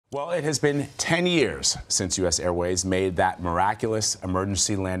Well, it has been 10 years since US Airways made that miraculous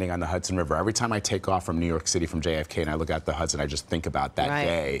emergency landing on the Hudson River. Every time I take off from New York City from JFK and I look at the Hudson, I just think about that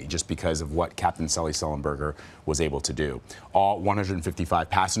day, just because of what Captain Sully Sullenberger was able to do. All 155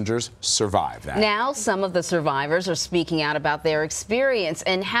 passengers survived that. Now, some of the survivors are speaking out about their experience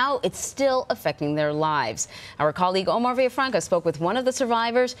and how it's still affecting their lives. Our colleague Omar Villafranca spoke with one of the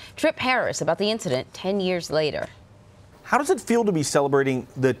survivors, Tripp Harris, about the incident 10 years later. How does it feel to be celebrating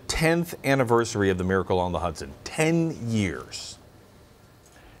the 10th anniversary of the Miracle on the Hudson? 10 years.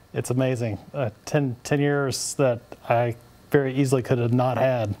 It's amazing. 10 years that I very easily could have not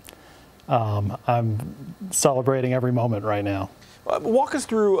had. I'm celebrating every moment right now. Walk us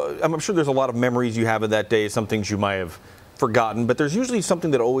through, I'm sure there's a lot of memories you have of that day, some things you might have forgotten, but there's usually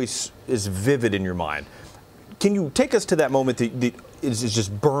something that always is vivid in your mind. Can you take us to that moment that is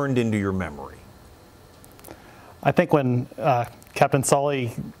just burned into your memory? I think when Captain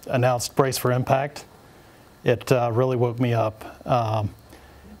Sully announced brace for impact, it really woke me up,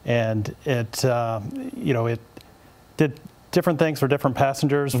 and it it did different things for different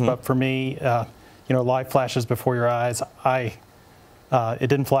passengers. But for me, life flashes before your eyes. It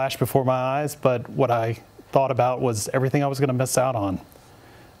didn't flash before my eyes, but what I thought about was everything I was going to miss out on.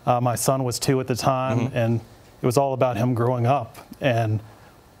 My son was 2 at the time, and it was all about him growing up and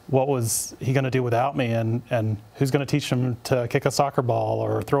what was he going to do without me, and who's going to teach him to kick a soccer ball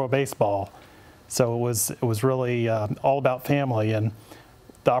or throw a baseball. So it was really all about family and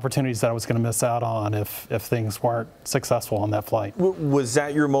the opportunities that I was going to miss out on if things weren't successful on that flight. Was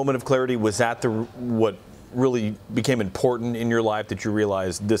that your moment of clarity? Was that what really became important in your life, that you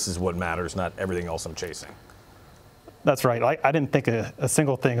realized this is what matters, not everything else I'm chasing? That's right. I didn't think a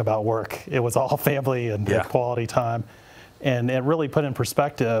single thing about work. It was all family and quality time. And it really put in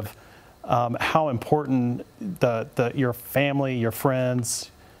perspective how important your family, your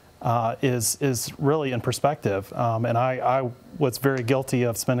friends, is really in perspective. And I was very guilty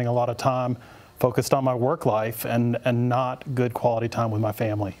of spending a lot of time focused on my work life and not good quality time with my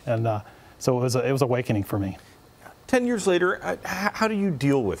family. And so it was awakening for me. 10 years later, how do you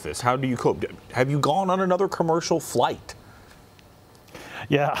deal with this? How do you cope? Have you gone on another commercial flight?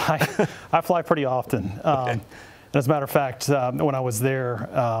 Yeah, I fly pretty often. Okay. As a matter of fact, when I was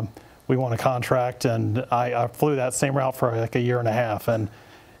there, we won a contract, and I flew that same route for like 1.5 years, and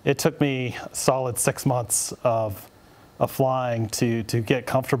it took me a solid 6 months of flying to get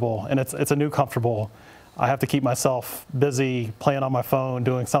comfortable, and it's a new comfortable. I have to keep myself busy, playing on my phone,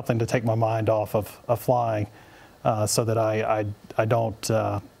 doing something to take my mind off of flying, so that I don't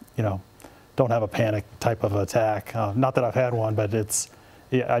don't have a panic type of attack. Not that I've had one, but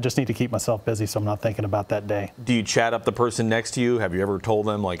I just need to keep myself busy so I'm not thinking about that day. Do you chat up the person next to you? Have you ever told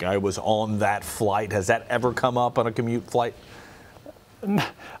them, like, I was on that flight? Has that ever come up on a commute flight?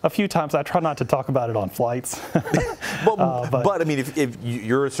 A few times. I try not to talk about it on flights. but I mean, if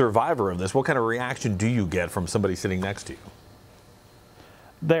you're a survivor of this, what kind of reaction do you get from somebody sitting next to you?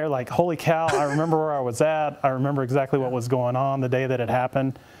 They're like, holy cow, I remember where I was at. I remember exactly what was going on the day that it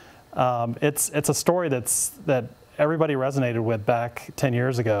happened. It's a story that everybody resonated with back 10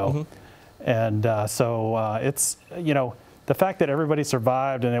 years ago. And so it's, the fact that everybody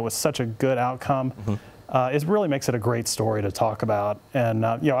survived and it was such a good outcome, it really makes it a great story to talk about. And,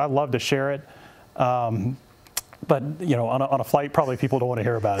 I love to share it. But, on a flight, probably people don't want to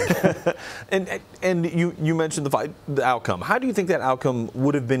hear about it. and you mentioned the outcome. How do you think that outcome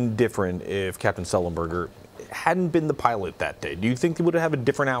would have been different if Captain Sullenberger hadn't been the pilot that day? Do you think they would have a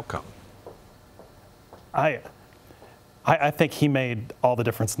different outcome? I think he made all the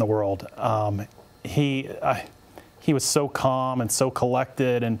difference in the world. He was so calm and so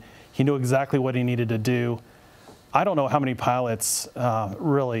collected, and he knew exactly what he needed to do. I don't know how many pilots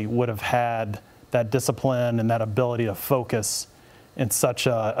really would have had that discipline and that ability to focus in such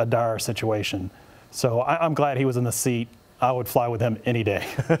a dire situation. So I'm glad he was in the seat. I would fly with him any day.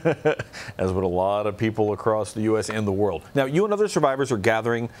 As would a lot of people across the U.S. and the world. Now, you and other survivors are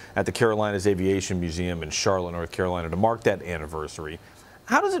gathering at the Carolinas Aviation Museum in Charlotte, North Carolina, to mark that anniversary.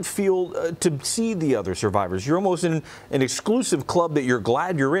 How does it feel to see the other survivors? You're almost in an exclusive club that you're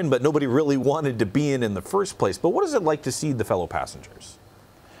glad you're in, but nobody really wanted to be in the first place. But what is it like to see the fellow passengers?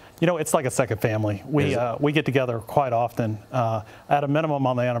 It's like a second family. We get together quite often, at a minimum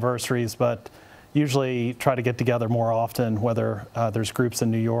on the anniversaries, but usually try to get together more often, whether there's groups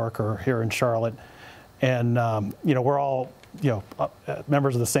in New York or here in Charlotte. And, we're all,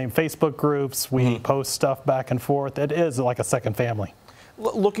 members of the same Facebook groups. We post stuff back and forth. It is like a second family.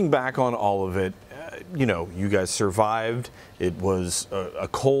 Looking back on all of it, you guys survived. It was a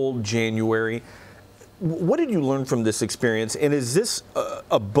cold January. What did you learn from this experience? And is this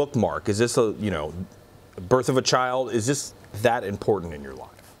a bookmark? Is this a, birth of a child? Is this that important in your life?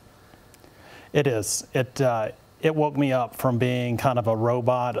 It is. It woke me up from being kind of a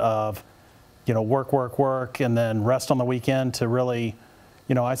robot of, work, work, work, and then rest on the weekend to really,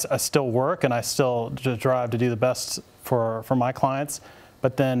 I still work and I still drive to do the best for my clients.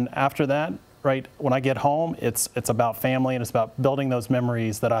 But then after that, right, when I get home, it's about family and it's about building those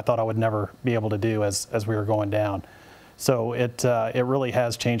memories that I thought I would never be able to do as we were going down. So it really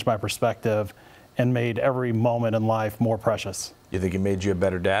has changed my perspective and made every moment in life more precious. You think it made you a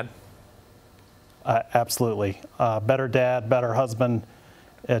better dad? Absolutely. Better dad, better husband.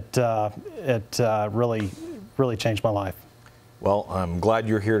 It really changed my life. Well, I'm glad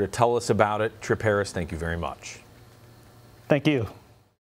you're here to tell us about it. Tripp Harris, thank you very much. Thank you.